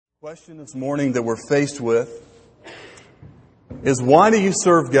Question this morning that we're faced with is, why do you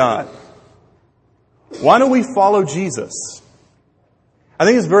serve God? Why do we follow Jesus? I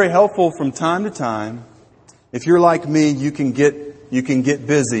think it's very helpful from time to time. If you're like me, you can get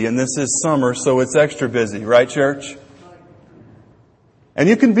busy, and this is summer, so it's extra busy, right, church? And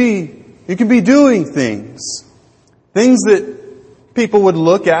you can be doing things that people would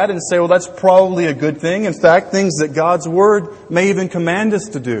look at and say, well, that's probably a good thing. In fact, things that God's Word may even command us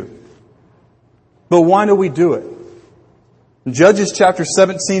to do. But why do we do it? In Judges chapter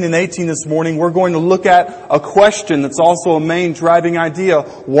 17 and 18 this morning, we're going to look at a question that's also a main driving idea.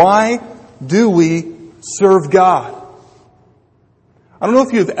 Why do we serve God? I don't know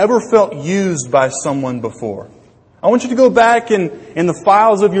if you've ever felt used by someone before. I want you to go back in the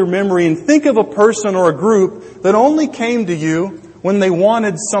files of your memory and think of a person or a group that only came to you when they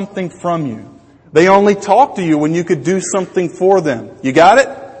wanted something from you. They only talked to you when you could do something for them. You got it?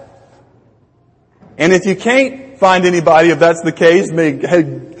 And if you can't find anybody, if that's the case,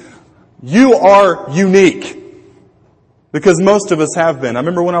 you are unique. Because most of us have been. I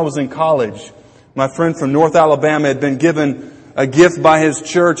remember when I was in college, my friend from North Alabama had been given a gift by his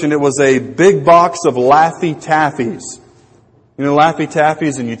church, and it was a big box of Laffy Taffies. You know Laffy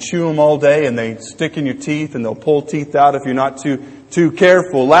Taffies, and you chew them all day and they stick in your teeth and they'll pull teeth out if you're not too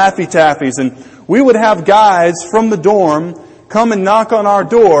careful. Laffy Taffies. And we would have guys from the dorm come and knock on our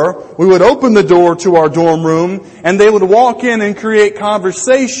door. We would open the door to our dorm room and they would walk in and create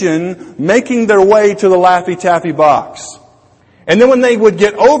conversation, making their way to the Laffy Taffy box. And then when they would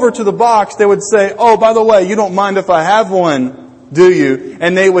get over to the box, they would say, oh, by the way, you don't mind if I have one, do you?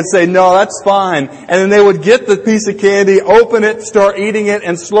 And they would say, no, that's fine. And then they would get the piece of candy, open it, start eating it,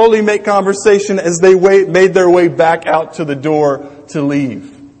 and slowly make conversation as they made their way back out to the door to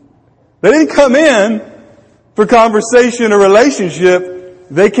leave. They didn't come in for conversation or relationship.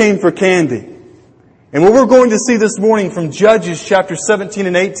 They came for candy. And what we're going to see this morning from Judges chapter 17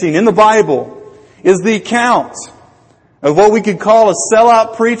 and 18 in the Bible is the account of what we could call a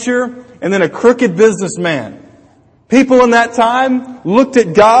sellout preacher and then a crooked businessman. People in that time looked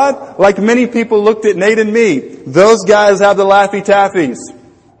at God like many people looked at Nate and me. Those guys have the Laffy Taffies.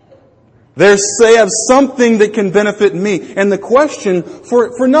 They have something that can benefit me. And the question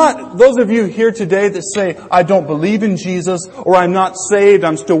for not those of you here today that say, I don't believe in Jesus, or I'm not saved,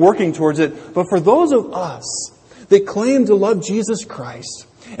 I'm still working towards it. But for those of us that claim to love Jesus Christ,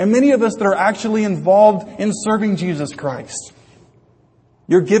 and many of us that are actually involved in serving Jesus Christ,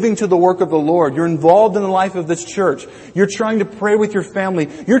 you're giving to the work of the Lord. You're involved in the life of this church. You're trying to pray with your family.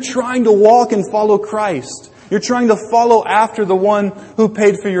 You're trying to walk and follow Christ. You're trying to follow after the one who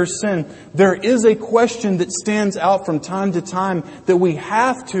paid for your sin. There is a question that stands out from time to time that we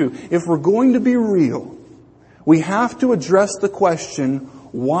have to, if we're going to be real, we have to address the question,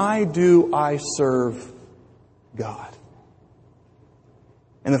 why do I serve God?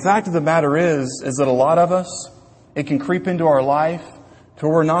 And the fact of the matter is that a lot of us, it can creep into our life to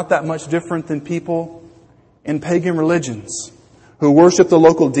where we're not that much different than people in pagan religions who worship the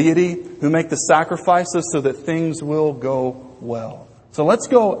local deity, who make the sacrifices so that things will go well. So let's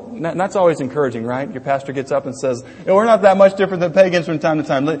go, and that's always encouraging, right? Your pastor gets up and says, we're not that much different than pagans from time to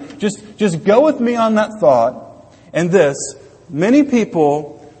time. Just go with me on that thought. And this, many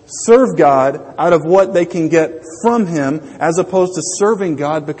people serve God out of what they can get from Him as opposed to serving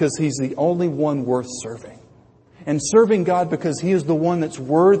God because He's the only one worth serving. And serving God because He is the one that's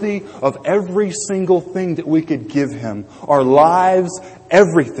worthy of every single thing that we could give Him. Our lives,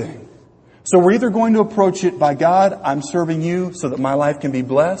 everything. So we're either going to approach it by, God, I'm serving You so that my life can be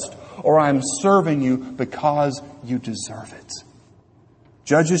blessed, or I'm serving You because You deserve it.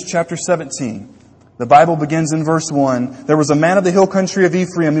 Judges chapter 17. The Bible begins in verse 1. There was a man of the hill country of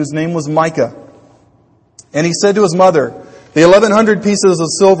Ephraim whose name was Micah. And he said to his mother, the 1,100 pieces of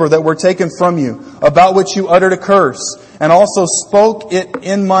silver that were taken from you, about which you uttered a curse, and also spoke it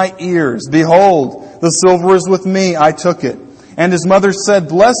in my ears. Behold, the silver is with me, I took it. And his mother said,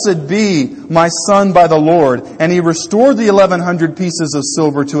 blessed be my son by the Lord. And he restored the 1,100 pieces of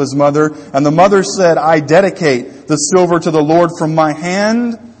silver to his mother. And the mother said, I dedicate the silver to the Lord from my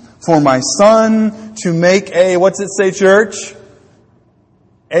hand for my son to make a, what's it say, church?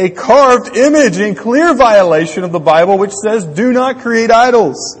 A carved image in clear violation of the Bible, which says, do not create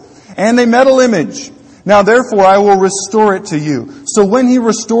idols, and a metal image. Now therefore I will restore it to you. So when he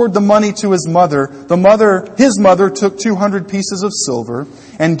restored the money to his mother, his mother took 200 pieces of silver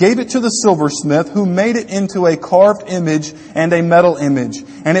and gave it to the silversmith, who made it into a carved image and a metal image.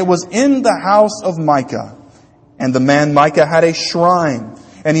 And it was in the house of Micah. And the man Micah had a shrine,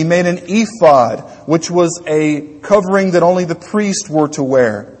 And he made an ephod, which was a covering that only the priest were to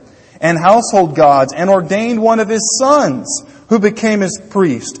wear. and household gods, and ordained one of his sons, who became his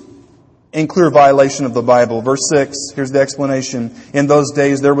priest, in clear violation of the Bible. Verse 6, here's the explanation. In those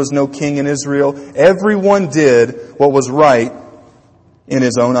days there was no king in Israel. Everyone did what was right in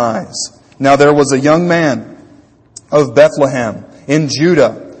his own eyes. Now there was a young man of Bethlehem in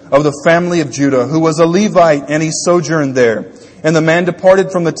Judah, of the family of Judah, who was a Levite, and he sojourned there. And the man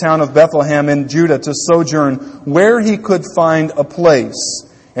departed from the town of Bethlehem in Judah to sojourn where he could find a place.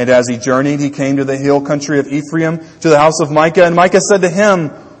 And as he journeyed, he came to the hill country of Ephraim, to the house of Micah. And Micah said to him,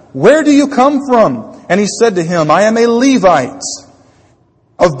 "Where do you come from?" And he said to him, "I am a Levite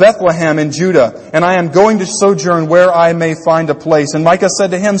of Bethlehem in Judah, and I am going to sojourn where I may find a place." And Micah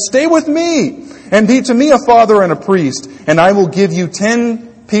said to him, "Stay with me, and be to me a father and a priest, and I will give you 10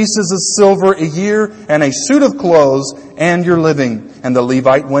 pieces of silver a year, and a suit of clothes, and your living." And the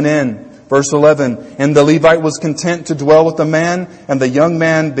Levite went in. Verse 11, and the Levite was content to dwell with the man, and the young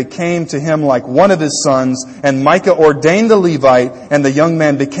man became to him like one of his sons. And Micah ordained the Levite, and the young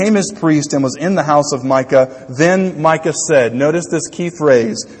man became his priest and was in the house of Micah. Then Micah said, notice this key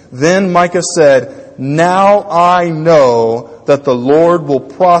phrase, then Micah said, "Now I know that the Lord will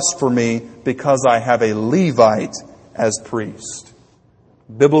prosper me because I have a Levite as priest."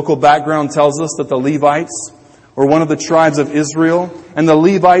 Biblical background tells us that the Levites were one of the tribes of Israel, and the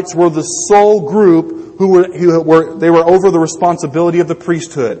Levites were the sole group who were over the responsibility of the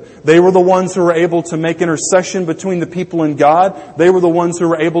priesthood. They were the ones who were able to make intercession between the people and God. They were the ones who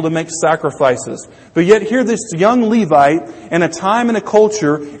were able to make sacrifices. But yet here this young Levite in a time and a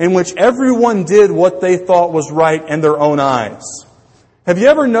culture in which everyone did what they thought was right in their own eyes. Have you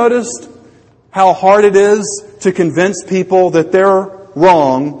ever noticed how hard it is to convince people that they're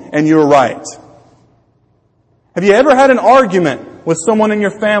wrong and you're right? Have you ever had an argument with someone in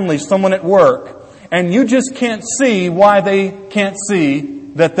your family, someone at work, and you just can't see why they can't see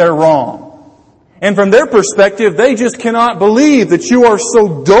that they're wrong? And from their perspective, they just cannot believe that you are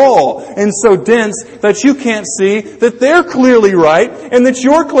so dull and so dense that you can't see that they're clearly right and that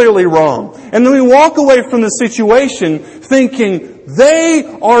you're clearly wrong. And then we walk away from the situation thinking they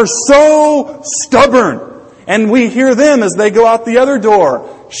are so stubborn. And we hear them as they go out the other door.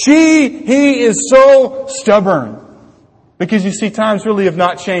 He is so stubborn. Because you see, times really have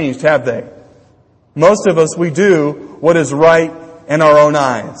not changed, have they? Most of us, we do what is right in our own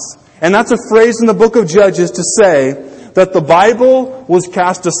eyes. And that's a phrase in the book of Judges to say that the Bible was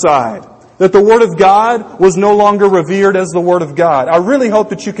cast aside. That the Word of God was no longer revered as the Word of God. I really hope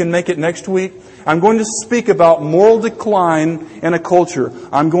that you can make it next week. I'm going to speak about moral decline in a culture.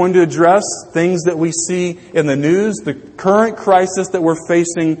 I'm going to address things that we see in the news, the current crisis that we're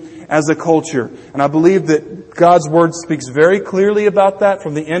facing as a culture. And I believe that God's Word speaks very clearly about that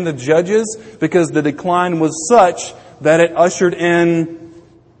from the end of Judges, because the decline was such that it ushered in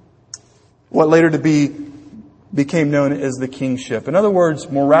what later became known as the kingship. In other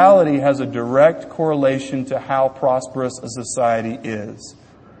words, morality has a direct correlation to how prosperous a society is.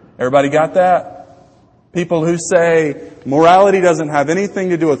 Everybody got that? People who say morality doesn't have anything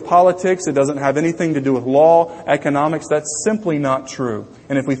to do with politics, it doesn't have anything to do with law, economics, that's simply not true.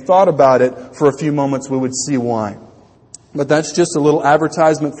 And if we thought about it for a few moments, we would see why. But that's just a little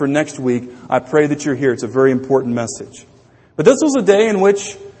advertisement for next week. I pray that you're here. It's a very important message. But this was a day in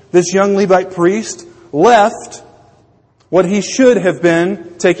which this young Levite priest left what he should have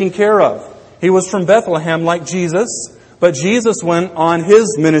been taking care of. He was from Bethlehem like Jesus, but Jesus went on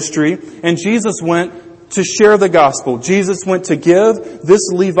his ministry, and Jesus went to share the gospel. Jesus went to give. This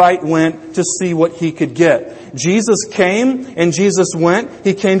Levite went to see what he could get. Jesus came and Jesus went.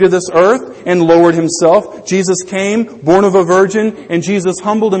 He came to this earth and lowered himself. Jesus came, born of a virgin, and Jesus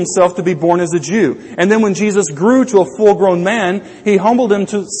humbled himself to be born as a Jew. And then when Jesus grew to a full-grown man, he humbled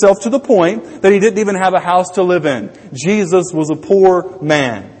himself to the point that he didn't even have a house to live in. Jesus was a poor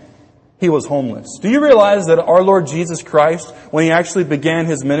man. He was homeless. Do you realize that our Lord Jesus Christ, when He actually began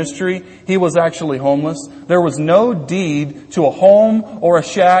His ministry, He was actually homeless? There was no deed to a home or a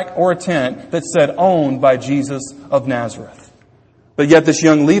shack or a tent that said owned by Jesus of Nazareth. But yet this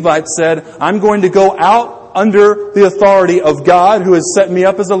young Levite said, I'm going to go out under the authority of God who has set me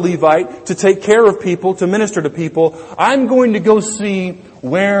up as a Levite to take care of people, to minister to people. I'm going to go see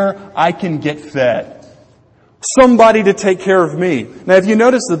where I can get fed. Somebody to take care of me. Now, if you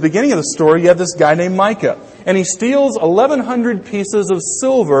notice at the beginning of the story, you have this guy named Micah. And he steals 1,100 pieces of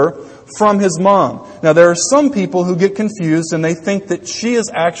silver from his mom. Now, there are some people who get confused and they think that she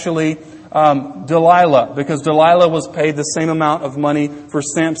is actually Delilah, because Delilah was paid the same amount of money for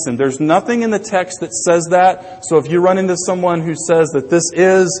Samson. There's nothing in the text that says that. So if you run into someone who says that this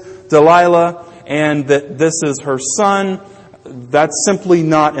is Delilah and that this is her son, That's simply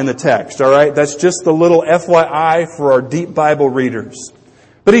not in the text, all right? That's just the little FYI for our deep Bible readers.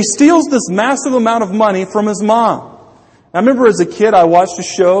 But he steals this massive amount of money from his mom. I remember as a kid, I watched a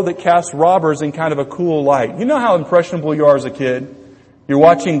show that cast robbers in kind of a cool light. You know how impressionable you are as a kid? You're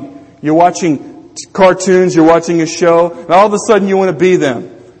watching cartoons, you're watching a show, and all of a sudden you want to be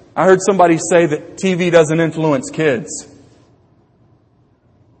them. I heard somebody say that TV doesn't influence kids.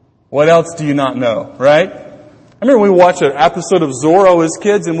 What else do you not know, right? I remember we watched an episode of Zorro as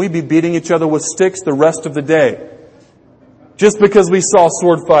kids and we'd be beating each other with sticks the rest of the day. Just because we saw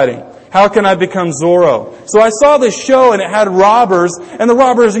sword fighting. How can I become Zorro? So I saw this show and it had robbers, and the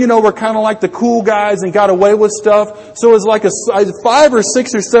robbers, were kind of like the cool guys and got away with stuff. So it was like I was 5 or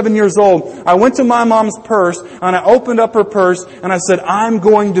 6 or 7 years old. I went to my mom's purse and I opened up her purse and I said, I'm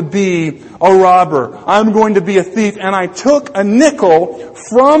going to be a robber. I'm going to be a thief. And I took a nickel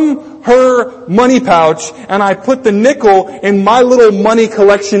from her money pouch and I put the nickel in my little money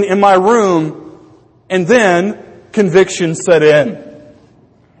collection in my room, and then conviction set in.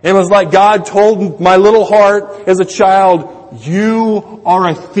 It was like God told my little heart as a child, you are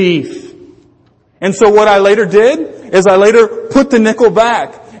a thief. And so what I later did is I later put the nickel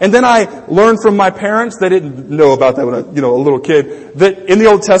back. And then I learned from my parents, they didn't know about that when I, a little kid, that in the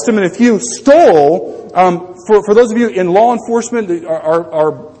Old Testament, if you stole, for those of you in law enforcement,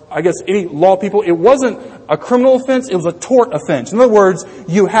 I guess any law people, it wasn't a criminal offense, it was a tort offense. In other words,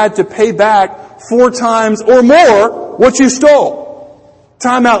 you had to pay back 4 times or more what you stole.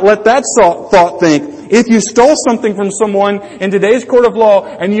 Time out, let that thought think. If you stole something from someone in today's court of law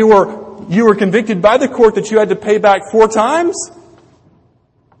and you were convicted by the court that you had to pay back 4 times,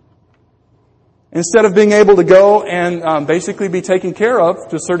 instead of being able to go and basically be taken care of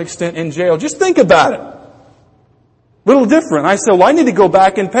to a certain extent in jail, just think about it. Little different. I said, well, I need to go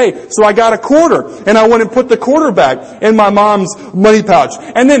back and pay. So I got a quarter, and I went and put the quarter back in my mom's money pouch.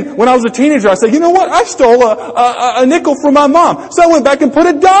 And then when I was a teenager, I said, you know what? I stole a nickel from my mom. So I went back and put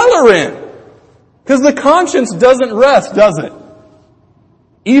 $1 in. Because the conscience doesn't rest, does it?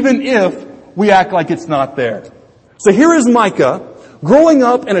 Even if we act like it's not there. So here is Micah, growing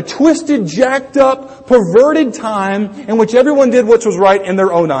up in a twisted, jacked up, perverted time in which everyone did what was right in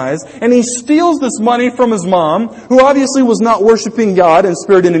their own eyes. And he steals this money from his mom, who obviously was not worshiping God in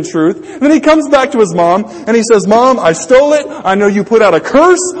spirit and in truth. And then he comes back to his mom and he says, Mom, I stole it. I know you put out a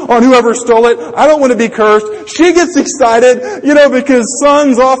curse on whoever stole it. I don't want to be cursed. She gets excited, because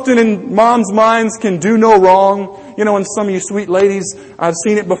sons often in moms' minds can do no wrong. And some of you sweet ladies, I've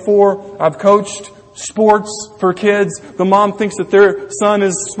seen it before. I've coached sports for kids. The mom thinks that their son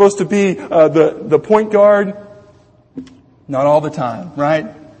is supposed to be the point guard. Not all the time, right?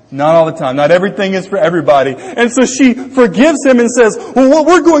 Not all the time. Not everything is for everybody. And so she forgives him and says, well, what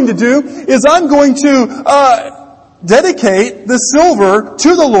we're going to do is I'm going to dedicate the silver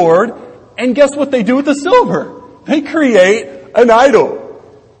to the Lord. And guess what they do with the silver? They create an idol.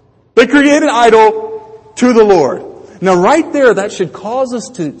 They create an idol to the Lord. Now right there, that should cause us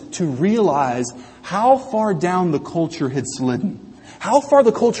to realize how far down the culture had slidden. How far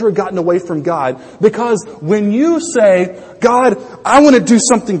the culture had gotten away from God. Because when you say, God, I want to do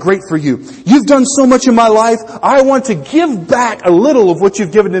something great for you. You've done so much in my life. I want to give back a little of what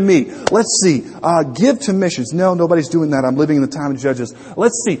you've given to me. Let's see. Give to missions. No, nobody's doing that. I'm living in the time of Judges.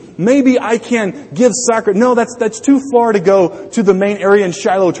 Let's see. Maybe I can give sacrifice. No, that's too far to go to the main area in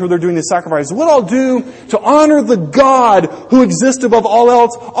Shiloh to where they're doing the sacrifice. What I'll do to honor the God who exists above all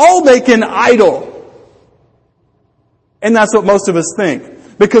else, I'll make an idol. And that's what most of us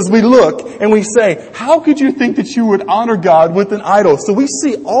think. Because we look and we say, how could you think that you would honor God with an idol? So we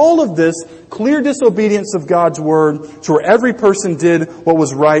see all of this clear disobedience of God's word to where every person did what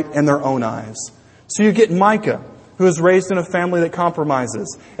was right in their own eyes. So you get Micah, who is raised in a family that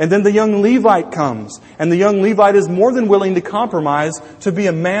compromises. And then the young Levite comes. And the young Levite is more than willing to compromise to be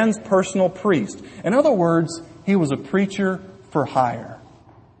a man's personal priest. In other words, he was a preacher for hire.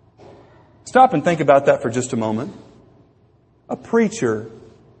 Stop and think about that for just a moment. A preacher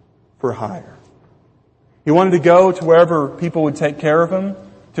for hire. He wanted to go to wherever people would take care of him,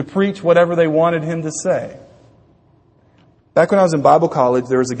 to preach whatever they wanted him to say. Back when I was in Bible college,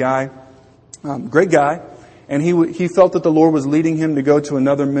 there was a guy, great guy, and he felt that the Lord was leading him to go to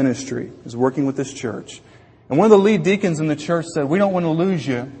another ministry. He was working with this church. And one of the lead deacons in the church said, we don't want to lose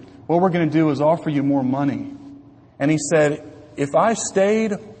you. What we're going to do is offer you more money. And he said, if I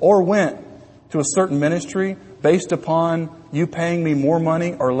stayed or went to a certain ministry based upon you paying me more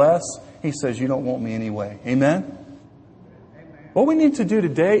money or less, he says, you don't want me anyway. Amen? What we need to do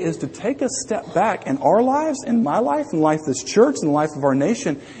today is to take a step back in our lives, in my life, in the life of this church, in the life of our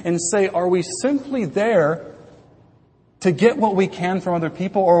nation, and say, are we simply there to get what we can from other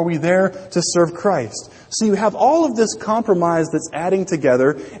people, or are we there to serve Christ? So you have all of this compromise that's adding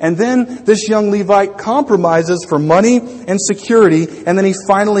together, and then this young Levite compromises for money and security, and then he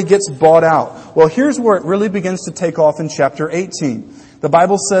finally gets bought out. Well, here's where it really begins to take off in chapter 18. The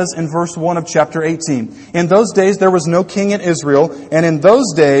Bible says in verse 1 of chapter 18, "In those days there was no king in Israel, and in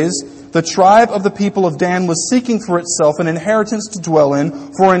those days the tribe of the people of Dan was seeking for itself an inheritance to dwell in,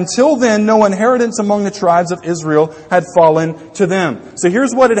 for until then no inheritance among the tribes of Israel had fallen to them." So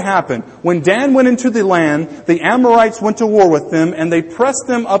here's what had happened. When Dan went into the land, the Amorites went to war with them, and they pressed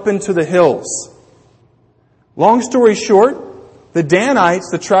them up into the hills. Long story short, the Danites,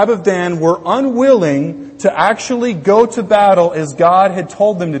 the tribe of Dan, were unwilling to actually go to battle as God had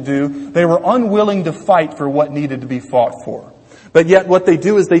told them to do. They were unwilling to fight for what needed to be fought for. But yet what they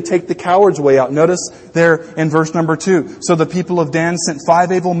do is they take the coward's way out. Notice there in verse number 2. "So the people of Dan sent 5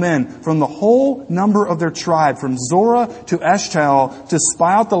 able men from the whole number of their tribe, from Zorah to Eshtaol, to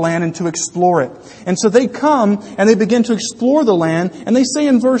spy out the land and to explore it." And so they come and they begin to explore the land. And they say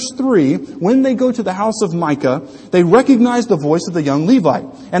in verse 3, when they go to the house of Micah, they recognize the voice of the young Levite.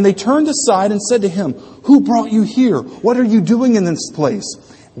 And they turned aside and said to him, "Who brought you here? What are you doing in this place?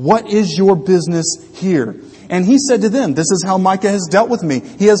 What is your business here?" And he said to them, "This is how Micah has dealt with me.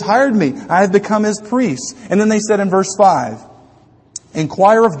 He has hired me. I have become his priest." And then they said in verse 5,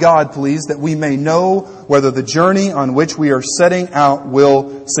 "Inquire of God, please, that we may know whether the journey on which we are setting out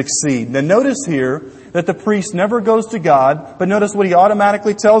will succeed." Now notice here that the priest never goes to God, but notice what he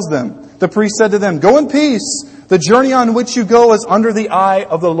automatically tells them. The priest said to them, "Go in peace. The journey on which you go is under the eye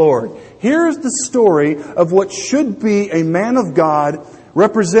of the Lord." Here's the story of what should be a man of God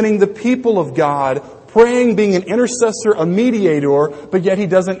representing the people of God, praying, being an intercessor, a mediator, but yet he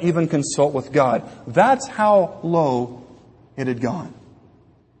doesn't even consult with God. That's how low it had gone.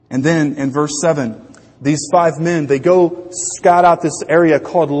 And then in verse 7, these 5 men, they go scout out this area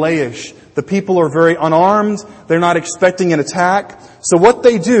called Laish. The people are very unarmed. They're not expecting an attack. So what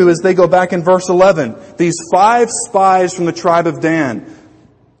they do is they go back in verse 11. These 5 spies from the tribe of Dan,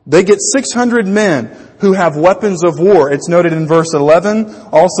 they get 600 men who have weapons of war. It's noted in verse 11,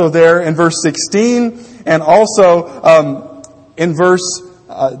 also there in verse 16, and also in verse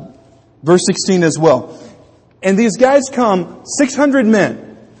 16 as well. And these guys come, 600 men,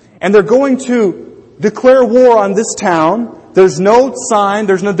 and they're going to declare war on this town. There's no sign,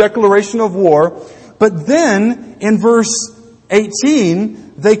 there's no declaration of war. But then in verse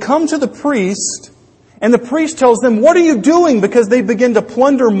 18, they come to the priest, and the priest tells them, "What are you doing?" Because they begin to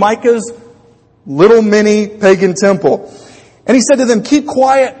plunder Micah's little mini pagan temple. And he said to them, "Keep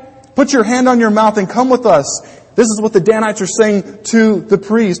quiet, put your hand on your mouth and come with us." This is what the Danites are saying to the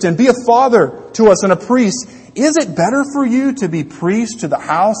priest. "And be a father to us and a priest. Is it better for you to be priest to the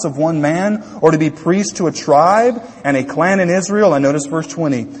house of one man, or to be priest to a tribe and a clan in Israel?" And notice verse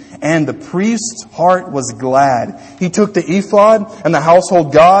 20. "And the priest's heart was glad. He took the ephod and the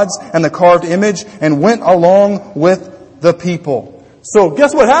household gods and the carved image and went along with the people." So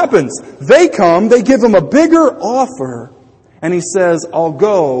guess what happens? They come, they give him a bigger offer, and he says, "I'll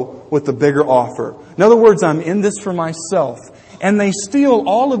go with the bigger offer." In other words, I'm in this for myself. And they steal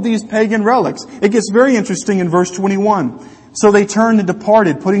all of these pagan relics. It gets very interesting in verse 21. "So they turned and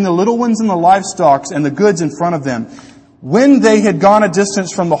departed, putting the little ones and the livestock and the goods in front of them. When they had gone a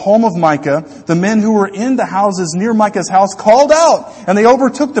distance from the home of Micah, the men who were in the houses near Micah's house called out, and they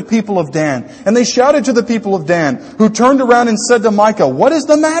overtook the people of Dan. And they shouted to the people of Dan, who turned around and said to Micah, 'What is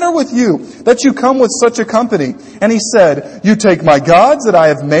the matter with you, that you come with such a company?' And he said, 'You take my gods that I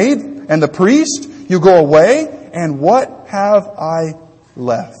have made, and the priest, you go away, and what have I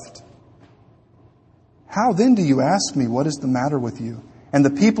left? How then do you ask me, what is the matter with you?' And the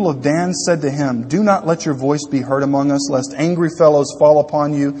people of Dan said to him, 'Do not let your voice be heard among us, lest angry fellows fall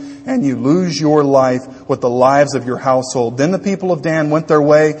upon you, and you lose your life with the lives of your household.' Then the people of Dan went their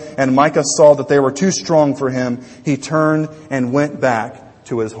way, and Micah saw that they were too strong for him. He turned and went back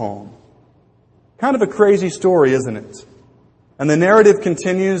to his home." Kind of a crazy story, isn't it? And the narrative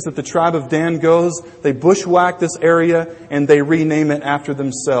continues that the tribe of Dan goes, they bushwhack this area, and they rename it after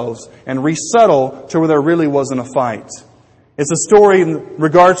themselves, and resettle to where there really wasn't a fight. It's a story in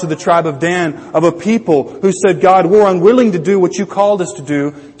regards to the tribe of Dan of a people who said, "God, we're unwilling to do what you called us to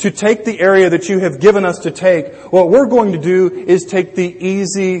do, to take the area that you have given us to take. What we're going to do is take the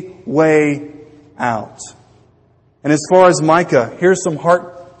easy way out." And as far as Micah, here's some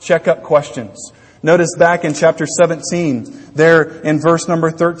heart checkup questions. Notice back in chapter 17, there in verse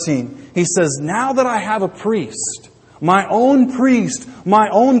number 13, he says, "Now that I have a priest, my own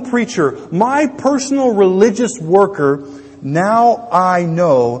preacher, my personal religious worker, now I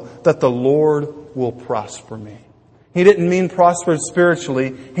know that the Lord will prosper me." He didn't mean prospered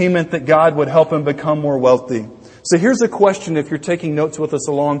spiritually. He meant that God would help him become more wealthy. So here's a question if you're taking notes with us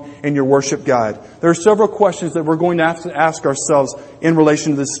along in your worship guide. There are several questions that we're going to have to ask ourselves in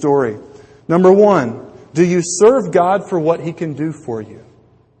relation to this story. Number one, do you serve God for what He can do for you?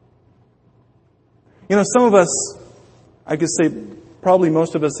 You know, some of us, I could say probably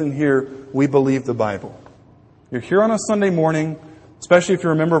most of us in here, we believe the Bible. You're here on a Sunday morning, especially if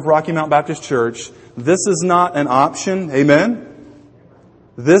you're a member of Rocky Mount Baptist Church. This is not an option. Amen?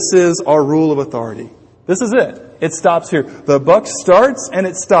 This is our rule of authority. This is it. It stops here. The buck starts and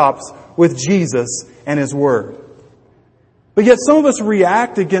it stops with Jesus and His Word. But yet some of us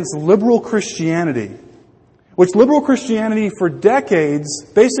react against liberal Christianity, which liberal Christianity for decades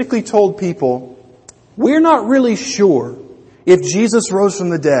basically told people, we're not really sure if Jesus rose from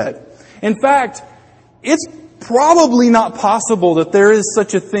the dead. In fact, it's probably not possible that there is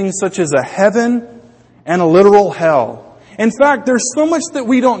such a thing such as a heaven and a literal hell. In fact, there's so much that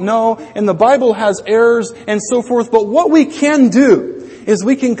we don't know, and the Bible has errors and so forth, but what we can do is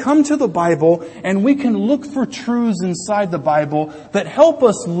we can come to the Bible and we can look for truths inside the Bible that help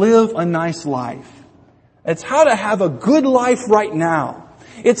us live a nice life. It's how to have a good life right now.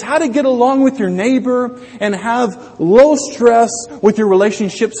 It's how to get along with your neighbor and have low stress with your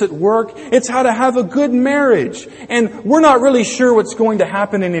relationships at work. It's how to have a good marriage. And we're not really sure what's going to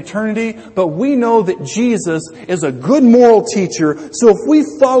happen in eternity, but we know that Jesus is a good moral teacher. So if we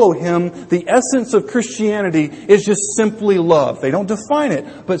follow Him, the essence of Christianity is just simply love. They don't define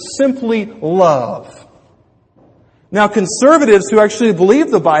it, but simply love. Now, conservatives who actually believe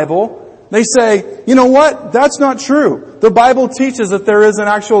the Bible, they say, you know what? That's not true. The Bible teaches that there is an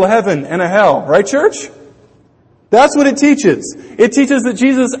actual heaven and a hell. Right, church? That's what it teaches. It teaches that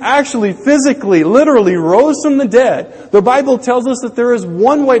Jesus actually, physically, literally rose from the dead. The Bible tells us that there is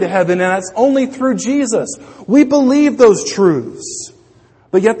one way to heaven, and that's only through Jesus. We believe those truths.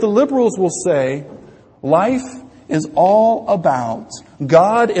 But yet the liberals will say, life is all about,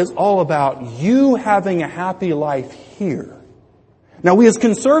 God is all about you having a happy life here. Now, we as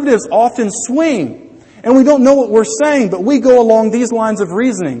conservatives often swing, and we don't know what we're saying, but we go along these lines of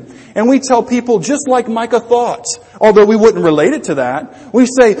reasoning. And we tell people, just like Micah thought, although we wouldn't relate it to that, we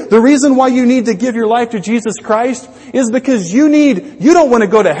say, the reason why you need to give your life to Jesus Christ is because you don't want to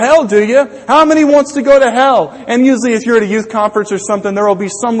go to hell, do you? How many wants to go to hell? And usually if you're at a youth conference or something, there will be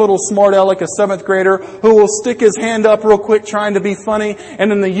some little smart aleck, a 7th grader, who will stick his hand up real quick trying to be funny, and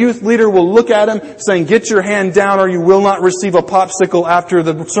then the youth leader will look at him saying, get your hand down or you will not receive a popsicle after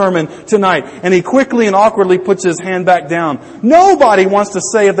the sermon tonight. And he quickly and awkwardly puts his hand back down. Nobody wants to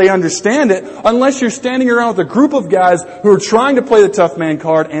say if they understand it unless you're standing around with a group of guys who are trying to play the tough man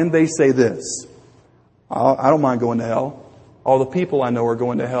card and they say this, I don't mind going to hell. All the people I know are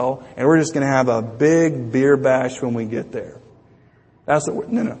going to hell, and we're just going to have a big beer bash when we get there. That's what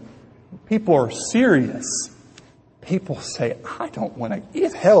no. People are serious. People say, I don't want to,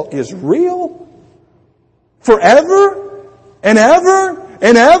 if hell is real, forever and ever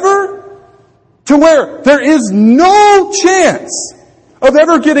and ever, to where there is no chance of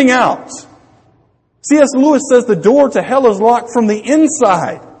ever getting out. C.S. Lewis says the door to hell is locked from the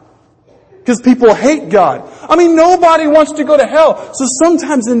inside because people hate God. I mean, nobody wants to go to hell. So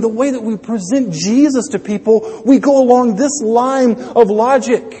sometimes in the way that we present Jesus to people, we go along this line of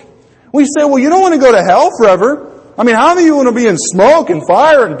logic. We say, well, you don't want to go to hell forever. I mean, how many of you want to be in smoke and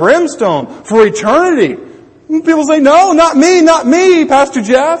fire and brimstone for eternity? And people say, no, not me, Pastor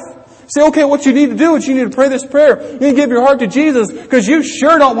Jeff. Say, okay, what you need to do is you need to pray this prayer. You need to give your heart to Jesus because you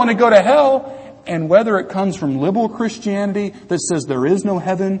sure don't want to go to hell. And whether it comes from liberal Christianity that says there is no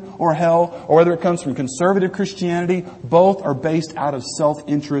heaven or hell, or whether it comes from conservative Christianity, both are based out of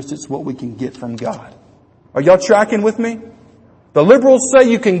self-interest. It's what we can get from God. Are y'all tracking with me? The liberals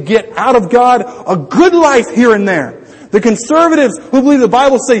say you can get out of God a good life here and there. The conservatives who believe the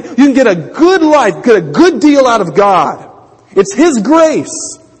Bible say you can get a good life, get a good deal out of God. It's His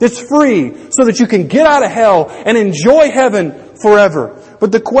grace. It's free so that you can get out of hell and enjoy heaven forever.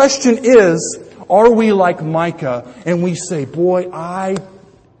 But the question is, are we like Micah and we say, boy, I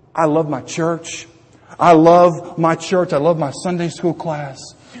love my church. I love my church. I love my Sunday school class.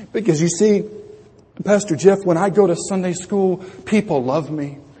 Because you see, Pastor Jeff, when I go to Sunday school, people love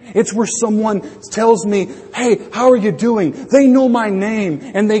me. It's where someone tells me, hey, how are you doing? They know my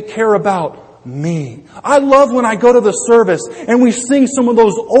name and they care about me. I love when I go to the service and we sing some of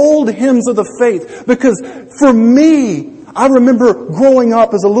those old hymns of the faith because for me, I remember growing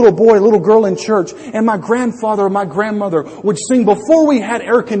up as a little boy, little girl in church, and my grandfather or my grandmother would sing before we had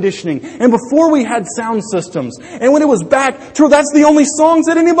air conditioning and before we had sound systems. And when it was back, that's the only songs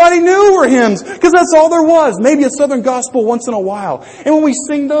that anybody knew were hymns, because that's all there was. Maybe a Southern gospel once in a while. And when we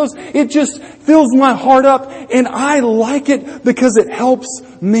sing those, it just fills my heart up, and I like it because it helps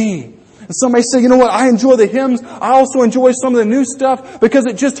me. And some may say, you know what, I enjoy the hymns. I also enjoy some of the new stuff because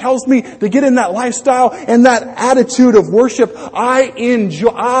it just helps me to get in that lifestyle and that attitude of worship. I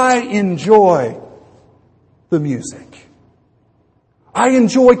enjoy the music. I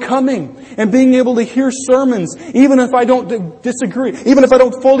enjoy coming and being able to hear sermons, even if I don't disagree, even if I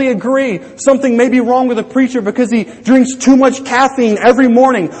don't fully agree. Something may be wrong with a preacher because he drinks too much caffeine every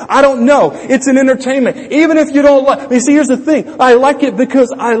morning. I don't know. It's an entertainment. Even if you don't like, you see, here's the thing. I like it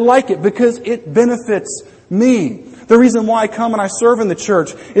because it benefits me. The reason why I come and I serve in the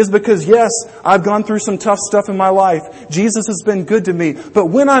church is because, yes, I've gone through some tough stuff in my life. Jesus has been good to me. But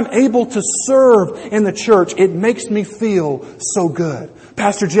when I'm able to serve in the church, it makes me feel so good.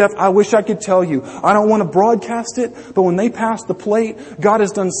 Pastor Jeff, I wish I could tell you, I don't want to broadcast it, but when they pass the plate, God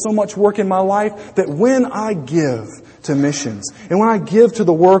has done so much work in my life that when I give to missions and when I give to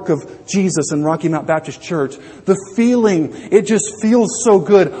the work of Jesus in Rocky Mount Baptist Church, the feeling, it just feels so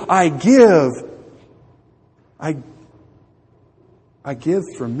good. I give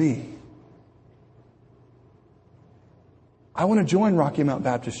for me. I want to join Rocky Mount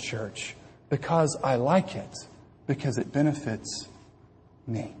Baptist Church because I like it, because it benefits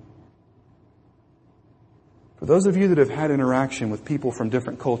me. For those of you that have had interaction with people from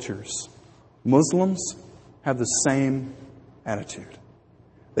different cultures, Muslims have the same attitude.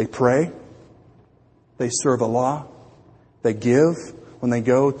 They pray, they serve Allah, they give when they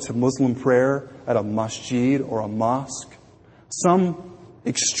go to Muslim prayer at a masjid or a mosque. Some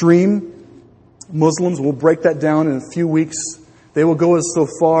extreme Muslims will break that down in a few weeks. They will go so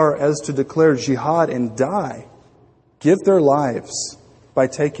far as to declare jihad and die, give their lives by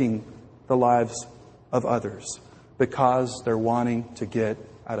taking the lives of others because they're wanting to get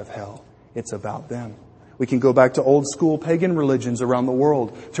out of hell. It's about them. We can go back to old school pagan religions around the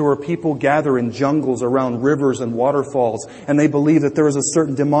world to where people gather in jungles around rivers and waterfalls, and they believe that there is a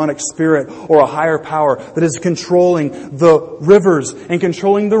certain demonic spirit or a higher power that is controlling the rivers and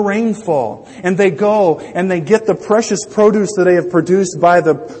controlling the rainfall. And they go and they get the precious produce that they have produced by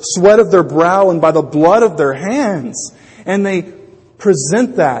the sweat of their brow and by the blood of their hands. And they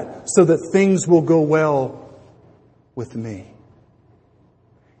present that so that things will go well with me.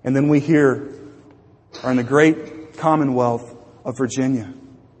 And then we hear, or in the great Commonwealth of Virginia,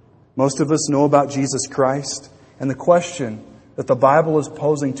 most of us know about Jesus Christ. And the question that the Bible is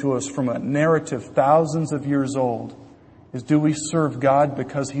posing to us from a narrative thousands of years old is, do we serve God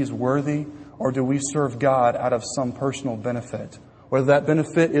because He's worthy, or do we serve God out of some personal benefit? Whether that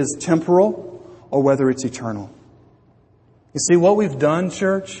benefit is temporal or whether it's eternal. You see, what we've done,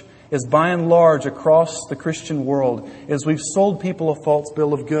 church, is by and large across the Christian world is we've sold people a false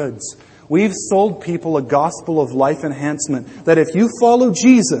bill of goods. We've sold people a gospel of life enhancement that if you follow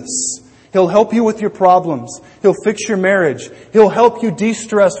Jesus, He'll help you with your problems. He'll fix your marriage. He'll help you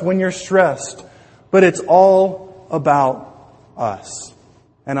de-stress when you're stressed. But it's all about us.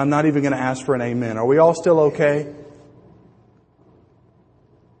 And I'm not even going to ask for an amen. Are we all still okay?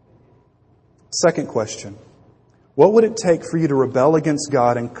 Second question. What would it take for you to rebel against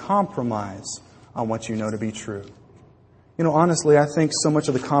God and compromise on what you know to be true? You know, honestly, I think so much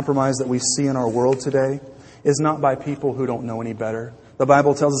of the compromise that we see in our world today is not by people who don't know any better. The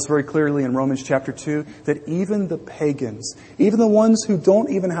Bible tells us very clearly in Romans chapter 2 that even the pagans, even the ones who don't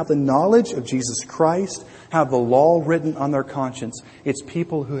even have the knowledge of Jesus Christ, have the law written on their conscience. It's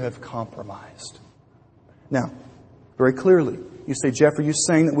people who have compromised. Now, very clearly, you say, Jeff, are you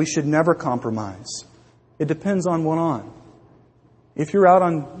saying that we should never compromise? It depends on what on. If you're out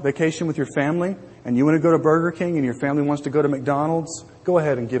on vacation with your family and you want to go to Burger King and your family wants to go to McDonald's, go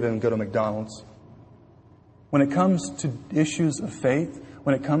ahead and give in and go to McDonald's. When it comes to issues of faith,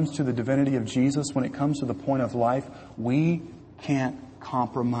 when it comes to the divinity of Jesus, when it comes to the point of life, we can't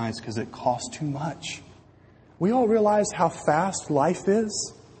compromise because it costs too much. We all realize how fast life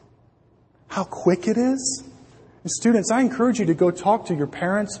is, how quick it is. And students, I encourage you to go talk to your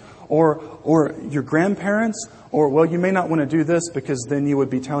parents or your grandparents, or, well, you may not want to do this because then you would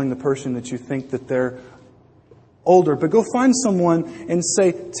be telling the person that you think that they're older. But go find someone and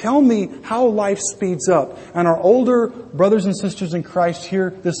say, tell me how life speeds up. And our older brothers and sisters in Christ here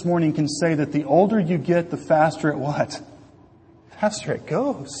this morning can say that the older you get, the faster it what? Faster it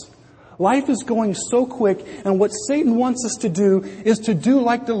goes. Life is going so quick, and what Satan wants us to do is to do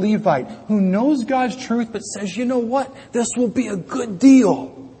like the Levite, who knows God's truth but says, you know what? This will be a good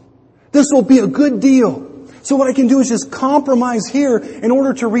deal. This will be a good deal. So what I can do is just compromise here in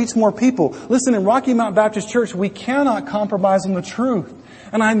order to reach more people. Listen, in Rocky Mount Baptist Church, we cannot compromise on the truth.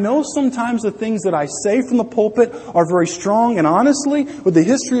 And I know sometimes the things that I say from the pulpit are very strong, and honestly, with the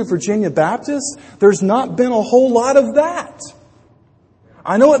history of Virginia Baptist, there's not been a whole lot of that.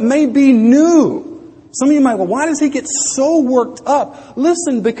 I know it may be new. Some of you might, well, why does he get so worked up?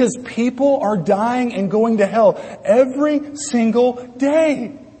 Listen, because people are dying and going to hell every single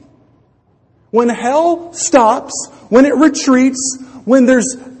day. When hell stops, when it retreats, when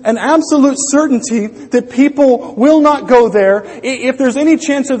there's an absolute certainty that people will not go there, if there's any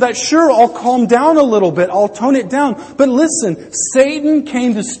chance of that, sure, I'll calm down a little bit. I'll tone it down. But listen, Satan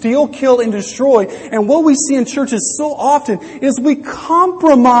came to steal, kill, and destroy. And what we see in churches so often is we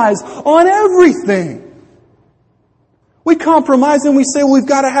compromise on everything. We compromise and we say, well, we've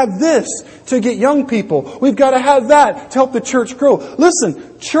got to have this to get young people. We've got to have that to help the church grow.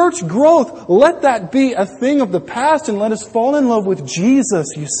 Listen, church growth, let that be a thing of the past and let us fall in love with Jesus,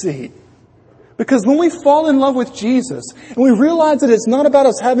 you see. Because when we fall in love with Jesus and we realize that it's not about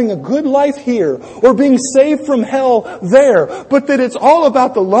us having a good life here or being saved from hell there, but that it's all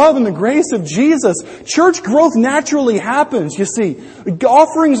about the love and the grace of Jesus, church growth naturally happens, you see.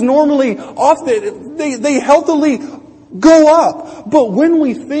 Offerings normally, they healthily go up. But when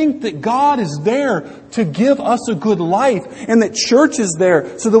we think that God is there to give us a good life and that church is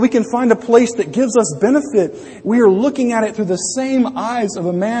there so that we can find a place that gives us benefit, we are looking at it through the same eyes of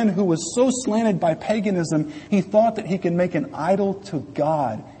a man who was so slanted by paganism, he thought that he could make an idol to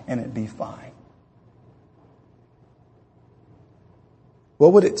God and it'd be fine.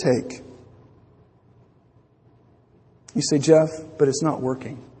 What would it take? You say, Jeff, but it's not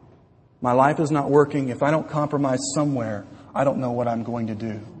working. My life is not working. If I don't compromise somewhere, I don't know what I'm going to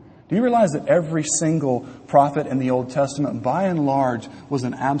do. Do you realize that every single prophet in the Old Testament, by and large, was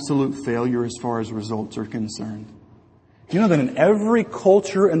an absolute failure as far as results are concerned? Do you know that in every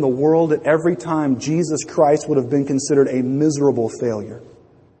culture in the world, at every time, Jesus Christ would have been considered a miserable failure?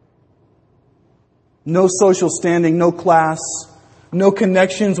 No social standing, no class, no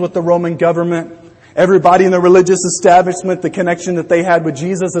connections with the Roman government. Everybody in the religious establishment, the connection that they had with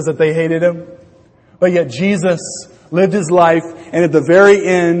Jesus is that they hated Him. But yet Jesus lived His life, and at the very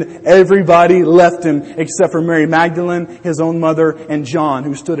end, everybody left Him except for Mary Magdalene, His own mother, and John,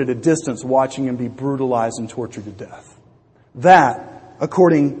 who stood at a distance watching Him be brutalized and tortured to death. That,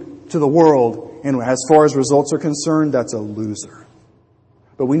 according to the world, and as far as results are concerned, that's a loser.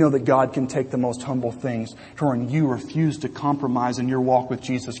 But we know that God can take the most humble things to where you refuse to compromise in your walk with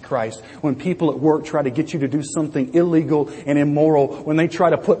Jesus Christ. When people at work try to get you to do something illegal and immoral, when they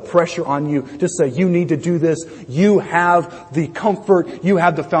try to put pressure on you to say you need to do this, you have the comfort, you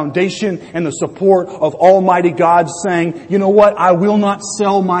have the foundation and the support of Almighty God saying, you know what, I will not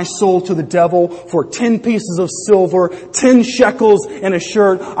sell my soul to the devil for 10 pieces of silver, 10 shekels and a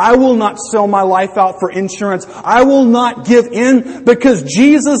shirt. I will not sell my life out for insurance. I will not give in because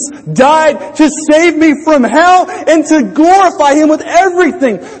Jesus died to save me from hell and to glorify Him with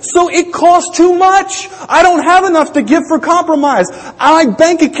everything. So it costs too much. I don't have enough to give for compromise. My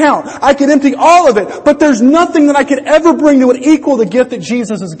bank account, I could empty all of it, but there's nothing that I could ever bring that would equal the gift that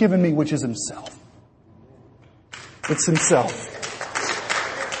Jesus has given me, which is Himself. It's Himself.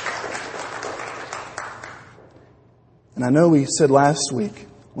 And I know we said last week,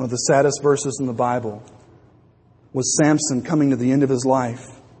 one of the saddest verses in the Bible was Samson coming to the end of his life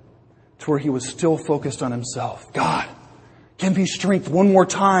to where he was still focused on himself. God, give me strength one more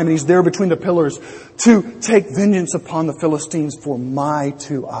time. And he's there between the pillars to take vengeance upon the Philistines for my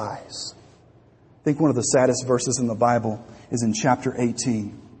 2 eyes. I think one of the saddest verses in the Bible is in chapter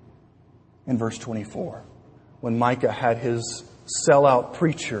 18 in verse 24. When Micah had his sellout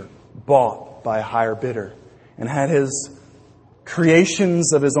preacher bought by a higher bidder and had his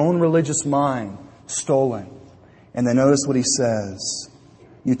creations of his own religious mind stolen. And then notice what he says.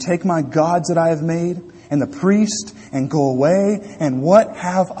 You take my gods that I have made and the priest and go away. And what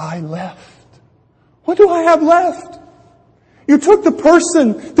have I left? What do I have left? You took the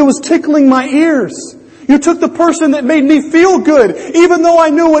person that was tickling my ears. You took the person that made me feel good, even though I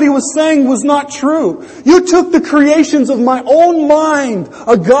knew what he was saying was not true. You took the creations of my own mind,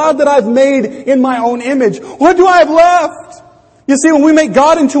 a God that I've made in my own image. What do I have left? You see, when we make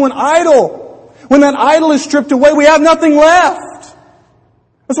God into an idol, when that idol is stripped away, we have nothing left.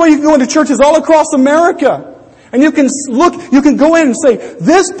 That's why you can go into churches all across America. And you can look, you can go in and say,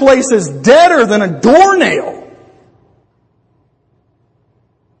 this place is deader than a doornail.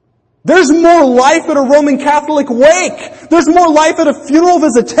 There's more life at a Roman Catholic wake. There's more life at a funeral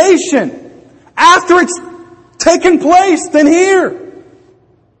visitation after it's taken place than here.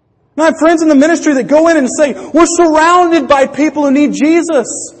 And I have friends in the ministry that go in and say, we're surrounded by people who need Jesus.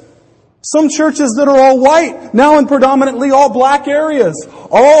 Some churches that are all white, now in predominantly all black areas,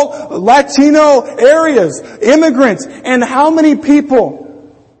 all Latino areas, immigrants, and how many people?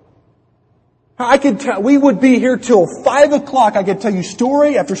 We would be here till 5 o'clock. I could tell you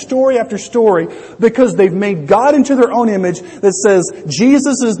story after story after story because they've made God into their own image that says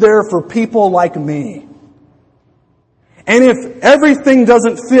Jesus is there for people like me. And if everything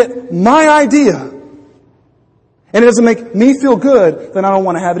doesn't fit my idea and it doesn't make me feel good, then I don't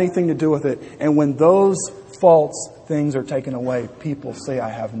want to have anything to do with it. And when those false things are taken away, people say, I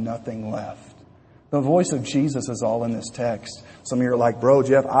have nothing left. The voice of Jesus is all in this text. Some of you are like, bro,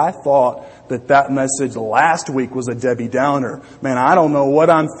 Jeff, I thought that message last week was a Debbie Downer. Man, I don't know what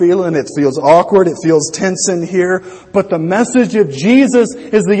I'm feeling. It feels awkward. It feels tense in here. But the message of Jesus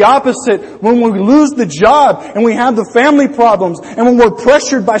is the opposite. When we lose the job and we have the family problems and when we're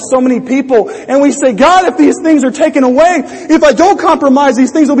pressured by so many people and we say, God, if these things are taken away, if I don't compromise,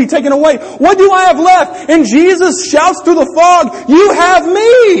 these things will be taken away. What do I have left? And Jesus shouts through the fog, you have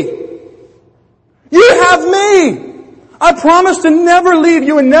me. You have me. I promise to never leave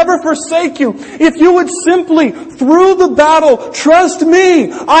you and never forsake you. If you would simply, through the battle, trust me.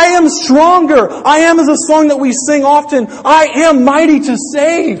 I am stronger. I am, as a song that we sing often, I am mighty to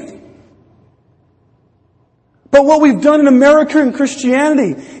save. But what we've done in America and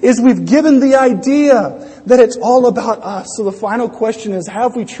Christianity is we've given the idea that it's all about us. So the final question is,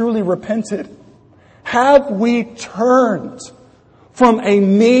 have we truly repented? Have we turned from a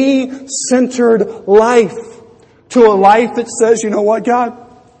me-centered life to a life that says, you know what, God?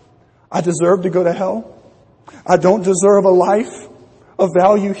 I deserve to go to hell. I don't deserve a life of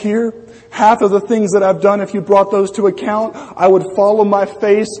value here. Half of the things that I've done, if you brought those to account, I would fall on my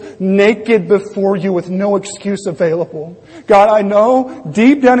face naked before you with no excuse available. God, I know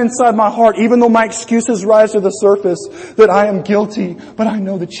deep down inside my heart, even though my excuses rise to the surface, that I am guilty, but I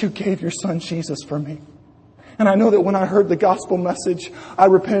know that you gave your Son Jesus for me. And I know that when I heard the gospel message, I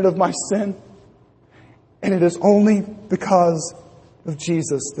repented of my sin. And it is only because of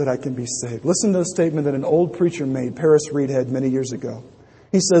Jesus that I can be saved. Listen to a statement that an old preacher made, Paris Reidhead, many years ago.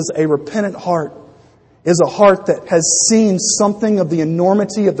 He says, a repentant heart is a heart that has seen something of the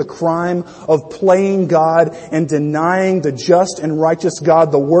enormity of the crime of playing God and denying the just and righteous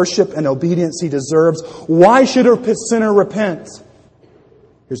God the worship and obedience He deserves. Why should a sinner repent?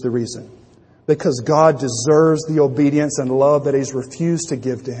 Here's the reason. Because God deserves the obedience and love that He's refused to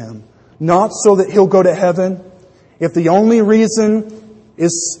give to him. Not so that he'll go to heaven. If the only reason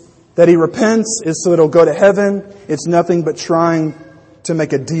is that he repents is so that he'll go to heaven, it's nothing but trying to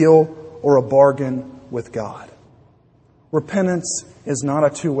make a deal or a bargain with God. Repentance is not a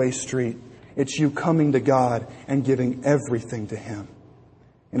two-way street. It's you coming to God and giving everything to Him.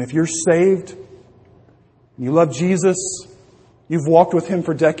 And if you're saved, and you love Jesus, you've walked with Him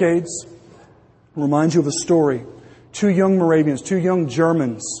for decades, I'll remind you of a story. 2 young Moravians, 2 young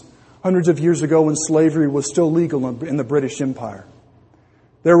Germans, hundreds of years ago when slavery was still legal in the British Empire.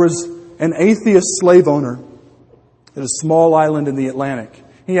 There was an atheist slave owner at a small island in the Atlantic.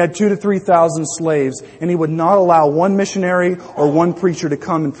 He had 2,000 to 3,000 slaves, and he would not allow one missionary or one preacher to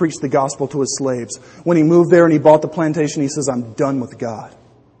come and preach the gospel to his slaves. When he moved there and he bought the plantation, he says, I'm done with God.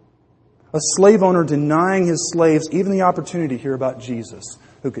 A slave owner denying his slaves even the opportunity to hear about Jesus,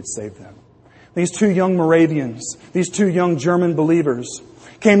 who could save them. These 2 young Moravians, these 2 young German believers,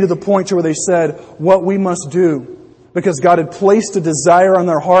 came to the point to where they said, what we must do, because God had placed a desire on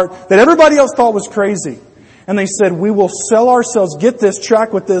their heart that everybody else thought was crazy. And they said, we will sell ourselves, get this,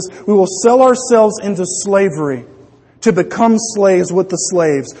 track with this, we will sell ourselves into slavery to become slaves with the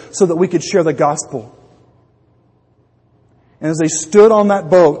slaves so that we could share the gospel. And as they stood on that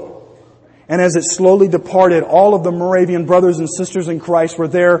boat, and as it slowly departed, all of the Moravian brothers and sisters in Christ were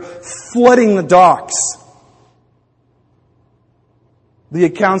there flooding the docks. The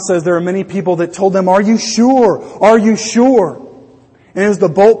account says there are many people that told them, are you sure? Are you sure? And as the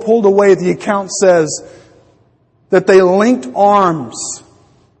boat pulled away, the account says that they linked arms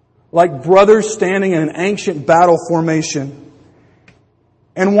like brothers standing in an ancient battle formation.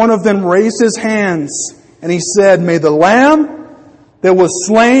 And one of them raised his hands and he said, may the Lamb that was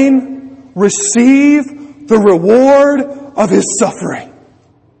slain receive the reward of His suffering.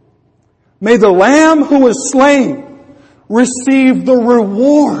 May the Lamb who was slain receive the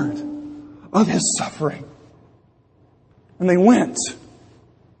reward of His suffering. And they went.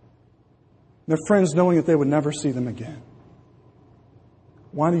 Their friends knowing that they would never see them again.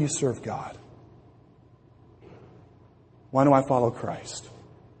 Why do you serve God? Why do I follow Christ?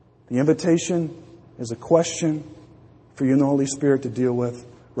 The invitation is a question for you and the Holy Spirit to deal with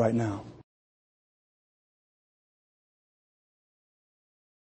right now.